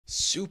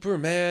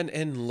Superman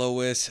and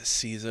Lois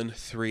Season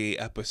 3,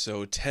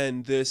 Episode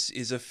 10. This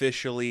is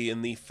officially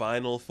in the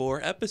final 4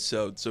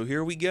 episodes, so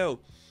here we go.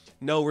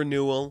 No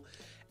renewal.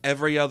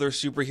 Every other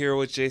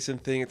superhero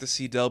adjacent thing at the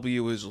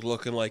CW is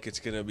looking like it's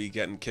going to be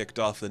getting kicked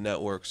off the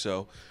network,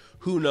 so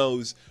who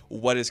knows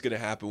what is going to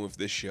happen with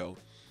this show.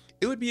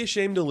 It would be a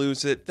shame to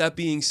lose it. That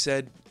being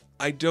said,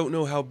 I don't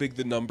know how big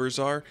the numbers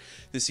are.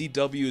 The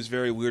CW is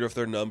very weird with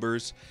their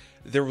numbers.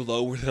 They're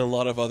lower than a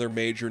lot of other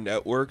major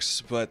networks,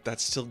 but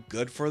that's still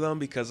good for them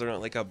because they're not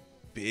like a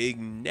big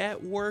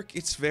network.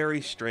 It's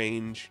very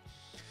strange.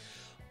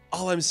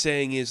 All I'm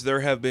saying is there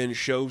have been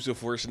shows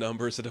with worse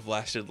numbers that have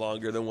lasted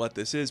longer than what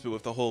this is, but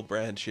with the whole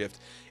brand shift,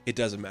 it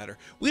doesn't matter.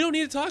 We don't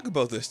need to talk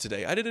about this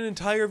today. I did an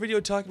entire video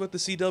talking about the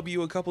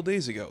CW a couple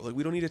days ago.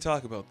 We don't need to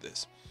talk about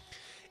this.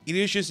 It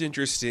is just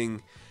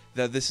interesting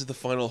that this is the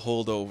final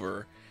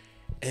holdover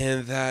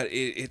and that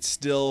it's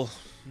still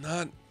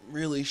not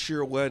really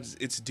sure what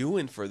it's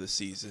doing for the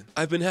season.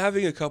 I've been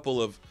having a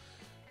couple of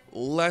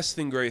less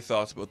than great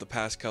thoughts about the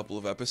past couple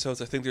of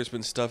episodes. I think there's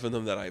been stuff in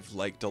them that I've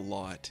liked a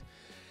lot.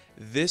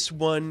 This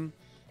one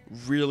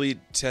really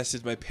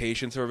tested my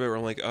patience for a bit where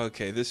I'm like,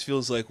 okay, this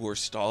feels like we're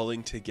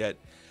stalling to get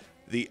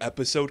the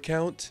episode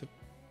count.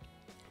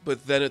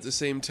 But then at the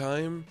same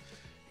time,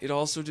 it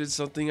also did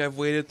something I've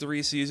waited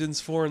 3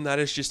 seasons for, and that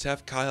is just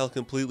have Kyle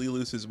completely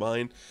lose his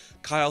mind.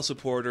 Kyle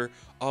supporter,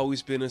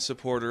 always been a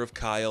supporter of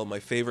Kyle, my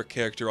favorite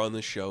character on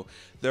the show.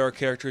 There are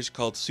characters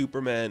called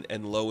Superman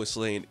and Lois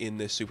Lane in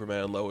this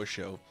Superman and Lois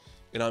show,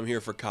 and I'm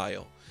here for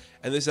Kyle.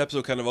 And this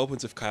episode kind of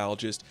opens with Kyle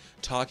just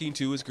talking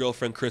to his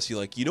girlfriend Chrissy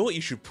like, you know what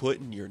you should put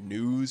in your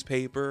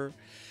newspaper?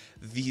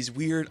 These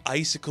weird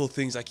icicle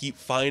things I keep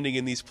finding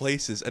in these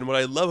places. And what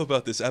I love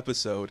about this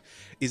episode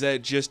is that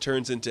it just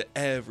turns into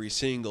every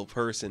single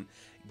person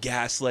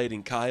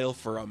gaslighting Kyle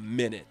for a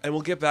minute. And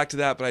we'll get back to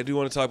that, but I do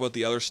want to talk about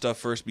the other stuff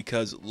first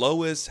because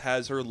Lois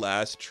has her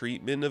last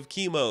treatment of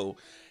chemo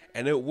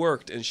and it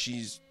worked and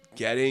she's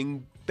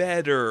getting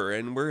better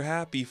and we're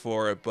happy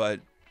for it,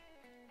 but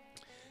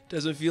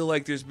doesn't feel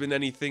like there's been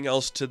anything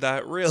else to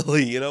that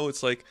really. You know,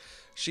 it's like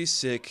she's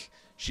sick.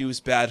 She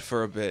was bad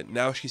for a bit.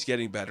 Now she's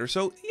getting better.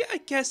 So, yeah, I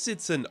guess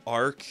it's an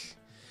arc.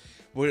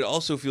 But it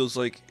also feels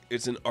like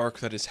it's an arc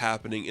that is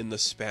happening in the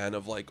span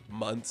of, like,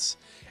 months.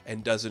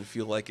 And doesn't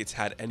feel like it's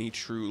had any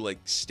true, like,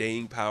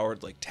 staying power.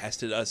 Like,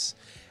 tested us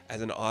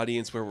as an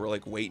audience where we're,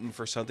 like, waiting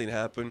for something to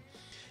happen.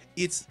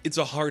 It's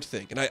a hard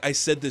thing. And I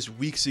said this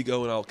weeks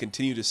ago and I'll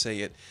continue to say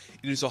it.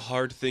 It is a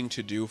hard thing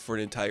to do for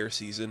an entire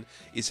season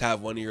is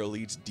have one of your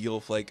leads deal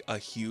with like a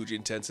huge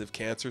intensive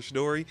cancer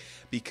story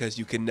because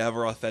you can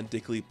never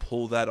authentically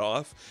pull that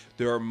off.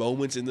 There are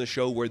moments in the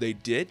show where they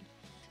did.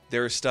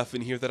 There is stuff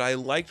in here that I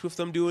liked with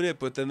them doing it,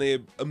 but then they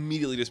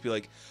immediately just be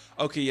like,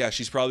 okay, yeah,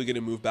 she's probably going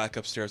to move back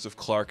upstairs with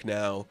Clark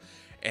now.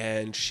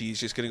 And she's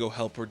just going to go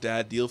help her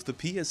dad deal with the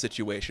Pia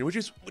situation, which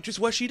is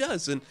what she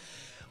does. And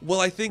well,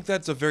 I think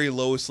that's a very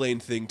Lois Lane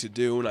thing to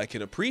do, and I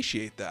can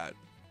appreciate that.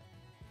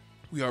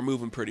 We are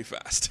moving pretty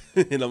fast.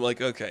 And I'm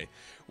like, okay,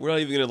 we're not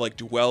even going to like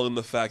dwell in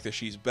the fact that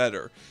she's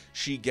better.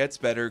 She gets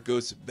better,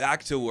 goes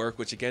back to work,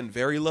 which again,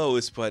 very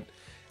Lois, but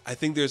I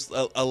think there's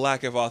a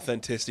lack of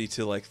authenticity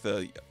to like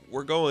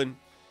we're going,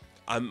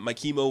 my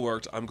chemo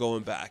worked, I'm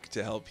going back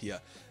to help you.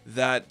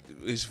 That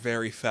is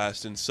very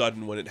fast and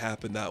sudden when it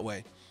happened that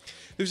way.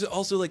 There's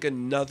also like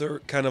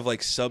another kind of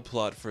like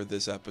subplot for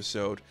this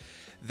episode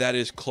that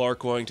is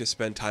Clark wanting to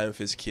spend time with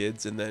his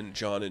kids and then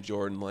John and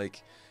Jordan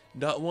like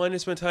not wanting to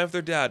spend time with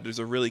their dad. There's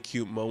a really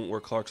cute moment where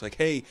Clark's like,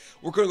 hey,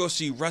 we're gonna go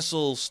see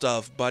wrestle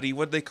stuff, buddy.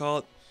 What'd they call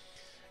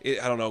it?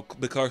 I don't know,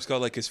 but Clark's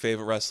got like his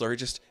favorite wrestler.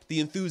 Just the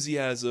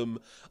enthusiasm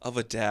of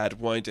a dad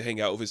wanting to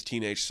hang out with his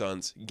teenage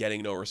sons,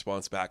 getting no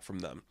response back from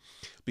them.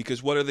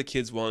 Because what are the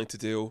kids wanting to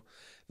do?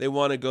 They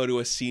want to go to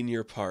a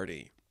senior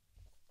party.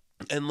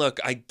 And look,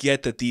 I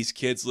get that these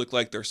kids look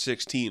like they're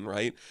 16,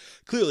 right?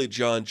 Clearly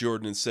John,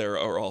 Jordan, and Sarah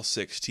are all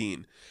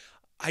 16.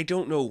 I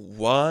don't know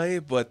why,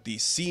 but the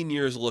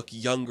seniors look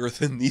younger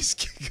than these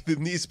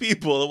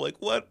people. I'm like,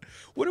 what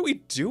are we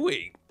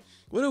doing?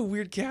 What a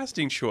weird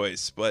casting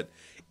choice, but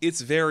it's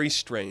very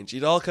strange.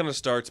 It all kind of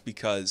starts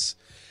because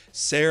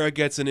Sarah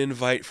gets an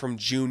invite from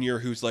Junior,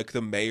 who's like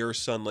the mayor's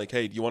son, like,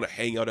 hey, do you want to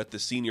hang out at the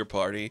senior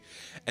party?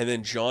 And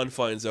then John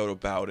finds out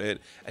about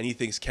it, and he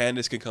thinks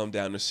Candace can come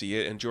down to see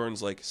it, and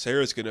Jordan's like,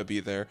 Sarah's going to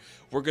be there.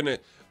 We're going to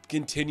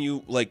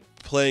continue, like,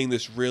 playing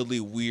this really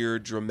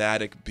weird,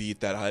 dramatic beat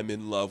that I'm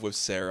in love with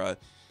Sarah.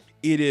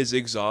 It is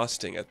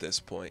exhausting at this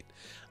point.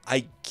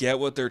 I get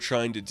what they're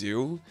trying to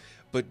do,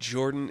 but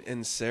Jordan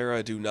and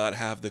Sarah do not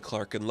have the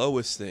Clark and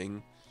Lois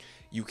thing.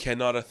 You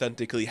cannot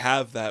authentically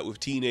have that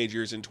with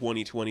teenagers in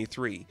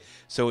 2023,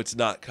 so it's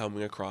not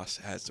coming across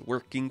as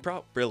working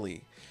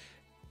properly.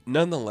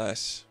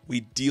 Nonetheless, we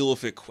deal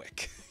with it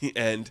quick,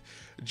 and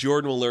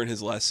Jordan will learn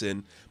his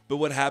lesson, but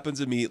what happens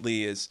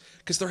immediately is,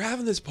 because they're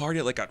having this party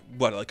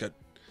at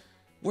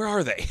where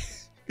are they?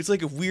 It's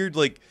like a weird,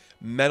 like,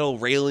 metal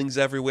railings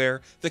everywhere.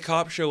 The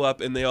cops show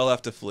up, and they all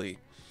have to flee.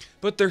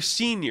 But they're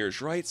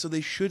seniors, right? So they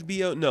should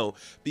be out. No,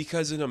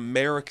 because in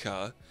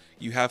America,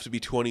 you have to be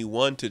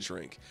 21 to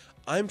drink.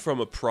 I'm from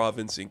a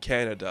province in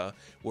Canada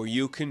where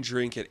you can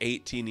drink at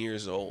 18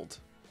 years old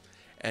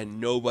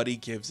and nobody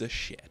gives a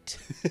shit.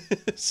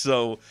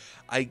 So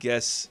I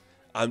guess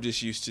I'm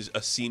just used to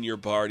a senior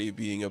party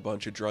being a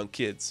bunch of drunk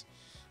kids.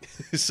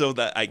 So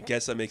that, I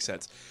guess that makes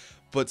sense.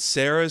 But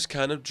Sarah's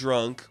kind of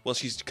drunk. Well,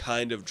 she's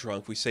kind of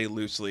drunk, we say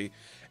loosely.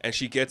 And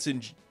she gets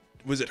in,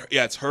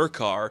 it's her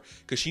car,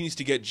 because she needs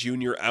to get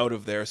Junior out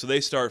of there. So they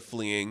start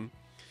fleeing.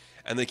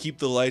 And they keep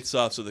the lights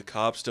off so the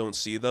cops don't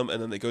see them.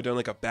 And then they go down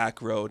like a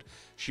back road.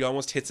 She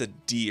almost hits a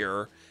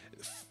deer,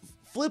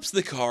 flips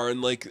the car,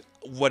 and like,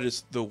 what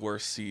is the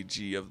worst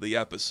CG of the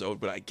episode?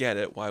 But I get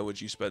it. Why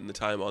would you spend the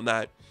time on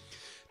that?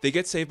 They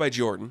get saved by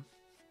Jordan.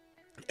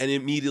 And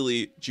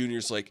immediately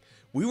Junior's like,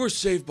 we were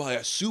saved by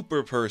a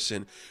super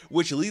person,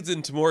 which leads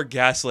into more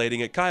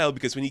gaslighting at Kyle,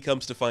 because when he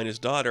comes to find his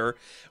daughter,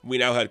 we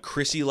now had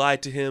Chrissy lie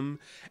to him,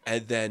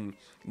 and then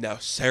now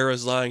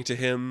Sarah's lying to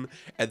him,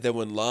 and then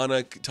when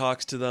Lana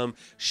talks to them,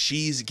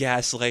 she's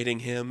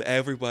gaslighting him.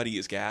 Everybody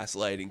is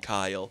gaslighting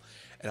Kyle,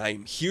 and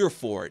I'm here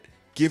for it.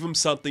 Give him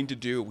something to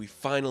do. We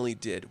finally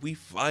did. We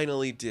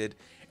finally did,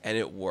 and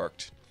it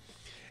worked.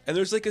 And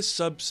there's like a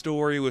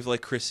sub-story with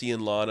like Chrissy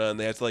and Lana, and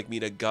they have to like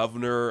meet a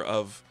governor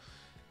of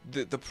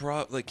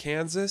like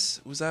Kansas?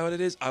 Was that what it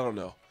is? I don't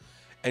know.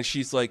 And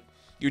she's like,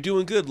 you're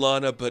doing good,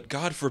 Lana, but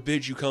God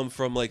forbid you come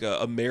from like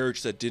a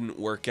marriage that didn't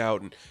work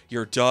out and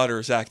your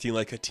daughter's acting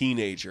like a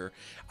teenager.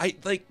 I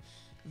like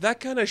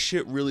that kind of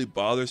shit really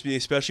bothers me,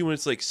 especially when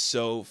it's like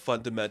so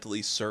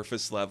fundamentally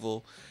surface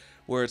level,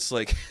 where it's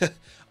like,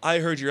 I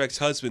heard your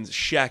ex-husband's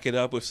shacking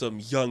up with some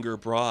younger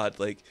broad.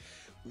 Like,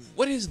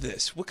 what is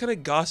this? What kind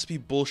of gossipy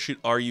bullshit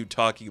are you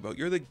talking about?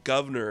 You're the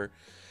governor.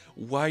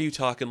 Why are you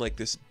talking like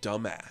this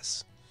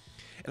dumbass?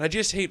 And I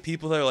just hate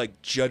people that are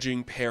like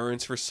judging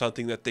parents for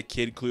something that the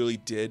kid clearly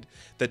did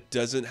that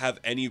doesn't have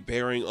any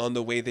bearing on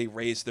the way they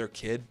raised their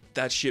kid.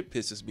 That shit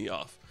pisses me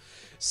off.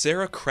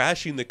 Sarah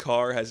crashing the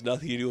car has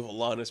nothing to do with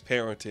Alana's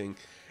parenting.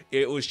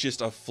 It was just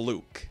a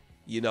fluke.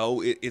 You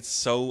know, it's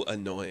so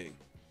annoying.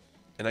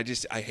 And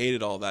I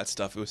hated all that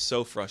stuff. It was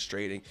so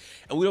frustrating.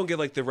 And we don't get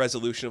like the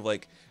resolution of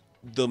like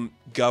the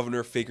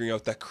governor figuring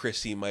out that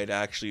Chrissy might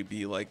actually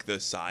be like the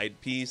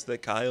side piece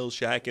that Kyle's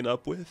shacking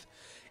up with.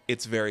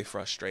 It's very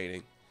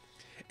frustrating.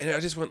 And I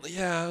just went,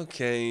 yeah,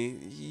 okay,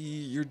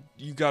 you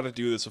got to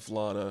do this with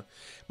Lana.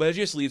 But it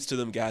just leads to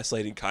them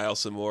gaslighting Kyle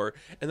some more.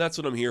 And that's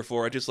what I'm here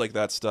for. I just like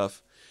that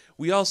stuff.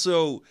 We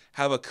also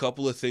have a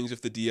couple of things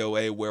with the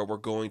DOA where we're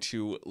going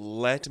to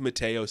let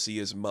Mateo see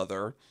his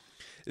mother.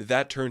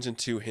 That turns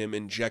into him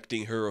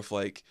injecting her with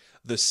like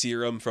the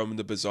serum from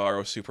the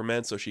Bizarro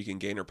Superman so she can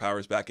gain her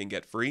powers back and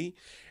get free.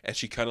 And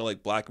she kind of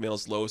like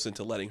blackmails Lois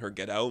into letting her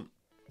get out.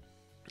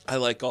 I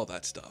like all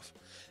that stuff.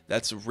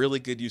 That's a really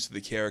good use of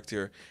the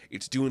character.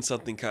 It's doing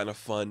something kind of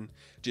fun.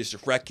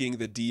 Just wrecking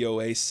the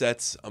DOA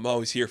sets. I'm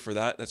always here for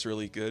that. That's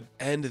really good.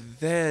 And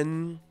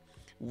then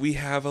we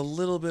have a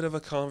little bit of a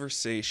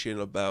conversation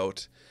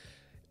about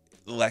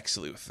Lex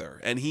Luthor.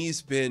 And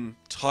he's been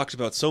talked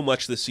about so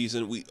much this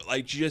season.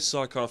 I just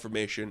saw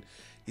confirmation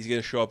he's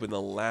going to show up in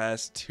the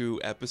last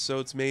 2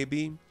 episodes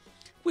maybe.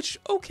 Which,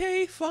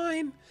 okay,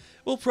 fine.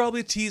 We'll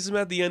probably tease him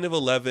at the end of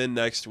 11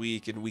 next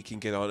week and we can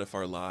get on with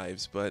our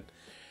lives. But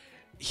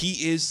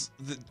he is,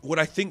 what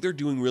I think they're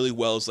doing really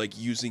well is like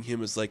using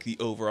him as like the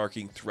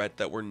overarching threat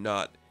that we're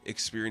not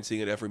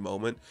experiencing at every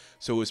moment.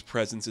 So his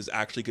presence is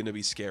actually going to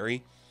be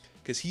scary.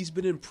 Because he's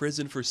been in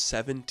prison for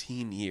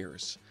 17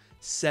 years.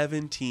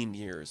 17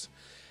 years.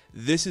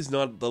 This is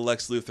not the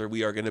Lex Luthor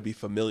we are going to be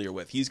familiar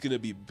with. He's going to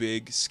be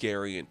big,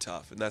 scary, and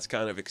tough. And that's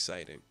kind of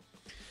exciting.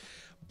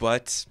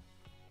 But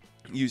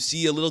you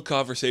see a little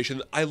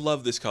conversation. I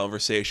love this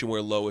conversation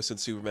where Lois and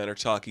Superman are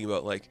talking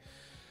about like,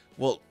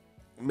 well,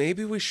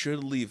 maybe we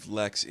should leave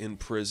Lex in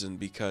prison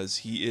because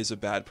he is a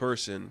bad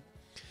person.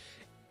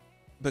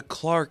 But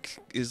Clark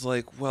is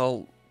like,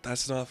 well,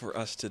 that's not for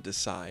us to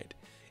decide.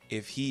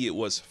 If he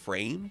was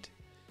framed,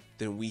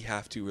 then we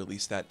have to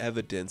release that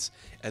evidence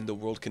and the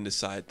world can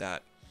decide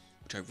that,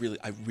 which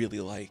I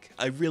really like.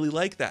 I really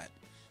like that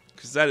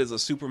because that is a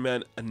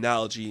Superman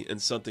analogy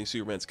and something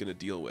Superman's going to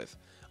deal with.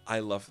 I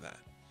love that.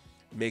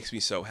 It makes me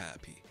so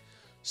happy.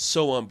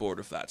 So on board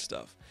with that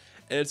stuff.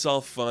 And it's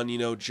all fun, you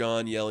know,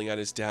 John yelling at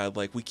his dad,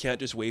 like, we can't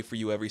just wait for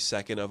you every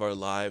second of our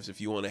lives if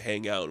you want to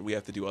hang out and we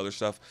have to do other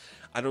stuff.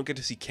 I don't get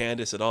to see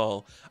Candace at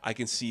all. I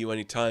can see you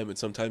anytime and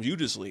sometimes you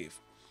just leave.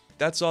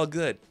 That's all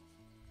good.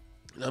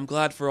 And I'm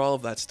glad for all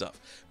of that stuff.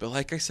 But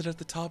like I said at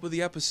the top of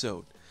the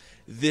episode,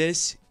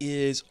 this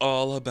is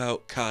all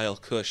about Kyle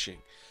Cushing,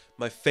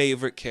 my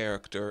favorite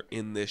character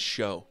in this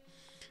show.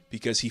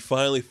 Because he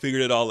finally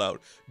figured it all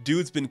out.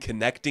 Dude's been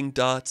connecting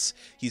dots.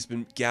 He's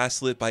been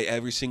gaslit by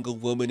every single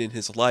woman in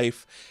his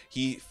life.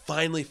 He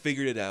finally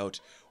figured it out.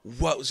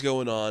 What was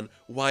going on?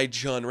 Why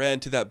John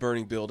ran to that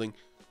burning building?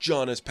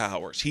 John has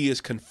powers. He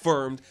has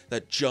confirmed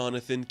that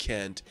Jonathan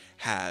Kent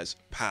has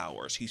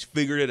powers. He's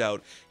figured it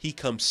out. He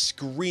comes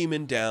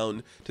screaming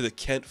down to the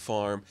Kent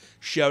farm,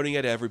 shouting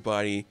at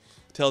everybody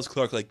tells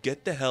Clark, like,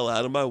 get the hell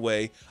out of my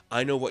way.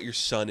 I know what your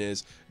son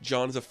is.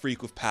 John is a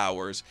freak with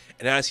powers.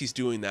 And as he's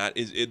doing that,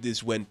 it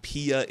is when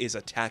Pia is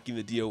attacking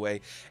the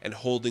DOA and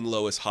holding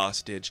Lois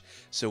hostage.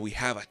 So we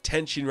have a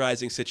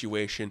tension-rising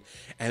situation,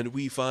 and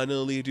we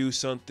finally do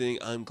something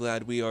I'm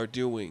glad we are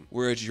doing.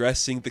 We're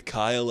addressing the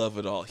Kyle of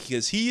it all,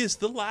 because he is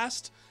the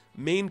last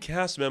main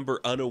cast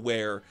member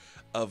unaware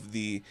of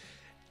the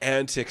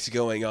antics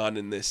going on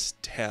in this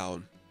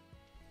town.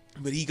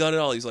 But he got it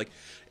all. He's like,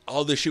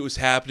 all this shit was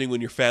happening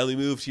when your family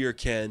moved here,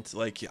 Kent.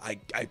 Like,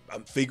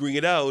 I'm figuring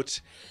it out.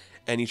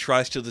 And he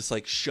tries to just,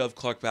 like, shove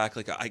Clark back.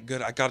 Like, I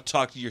gotta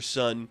talk to your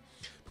son.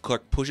 But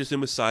Clark pushes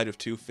him aside with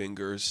 2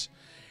 fingers.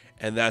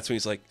 And that's when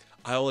he's like,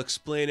 I'll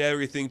explain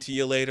everything to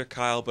you later,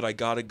 Kyle, but I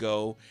gotta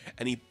go.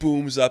 And he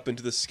booms up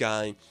into the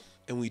sky.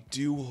 And we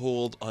do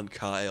hold on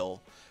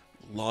Kyle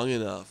long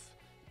enough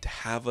to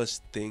have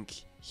us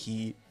think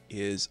he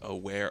is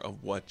aware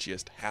of what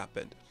just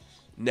happened.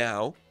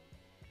 Now,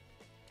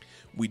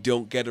 we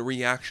don't get a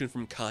reaction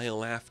from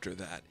Kyle after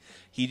that.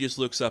 He just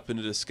looks up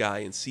into the sky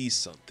and sees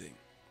something.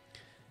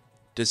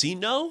 Does he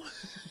know?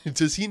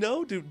 Does he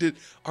know?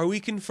 Are we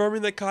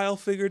confirming that Kyle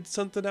figured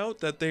something out,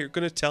 that they're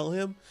going to tell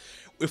him?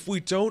 If we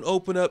don't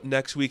open up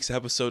next week's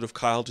episode of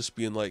Kyle just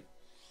being like,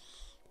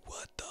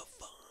 what the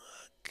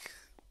fuck?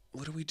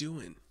 What are we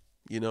doing?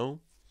 You know?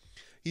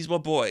 He's my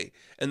boy.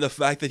 And the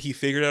fact that he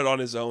figured it out on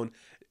his own,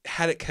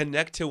 had it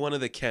connect to one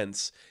of the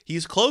Kents,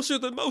 he's closer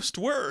than most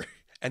were.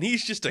 And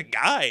he's just a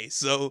guy,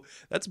 so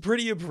that's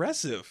pretty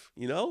impressive,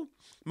 you know?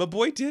 My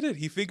boy did it.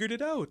 He figured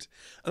it out.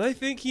 And I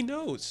think he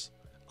knows.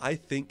 I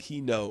think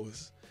he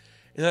knows.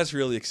 And that's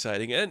really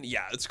exciting. And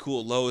yeah, it's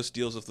cool. Lois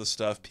deals with the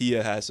stuff.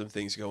 Pia has some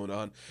things going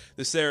on.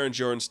 The Sarah and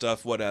Jordan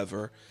stuff,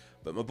 whatever.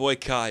 But my boy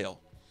Kyle,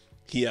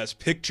 he has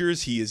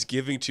pictures he is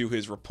giving to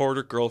his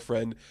reporter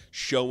girlfriend,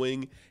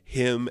 showing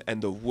him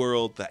and the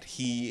world that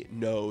he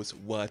knows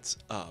what's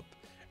up.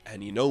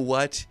 And you know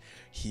what?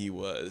 He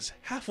was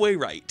halfway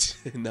right,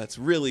 and that's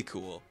really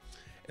cool,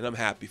 and I'm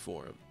happy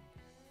for him.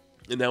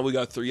 And now we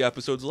got 3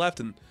 episodes left,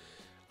 and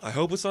I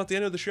hope it's not the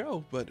end of the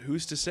show, but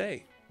who's to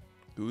say?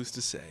 Who's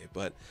to say?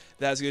 But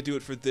that's going to do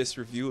it for this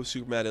review of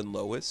Superman and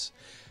Lois.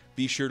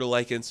 Be sure to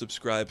like and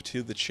subscribe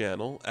to the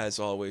channel. As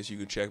always, you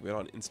can check me out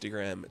on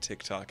Instagram,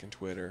 TikTok, and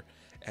Twitter.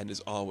 And as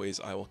always,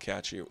 I will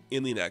catch you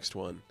in the next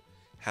one.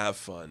 Have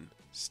fun.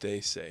 Stay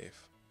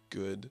safe.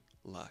 Good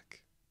luck.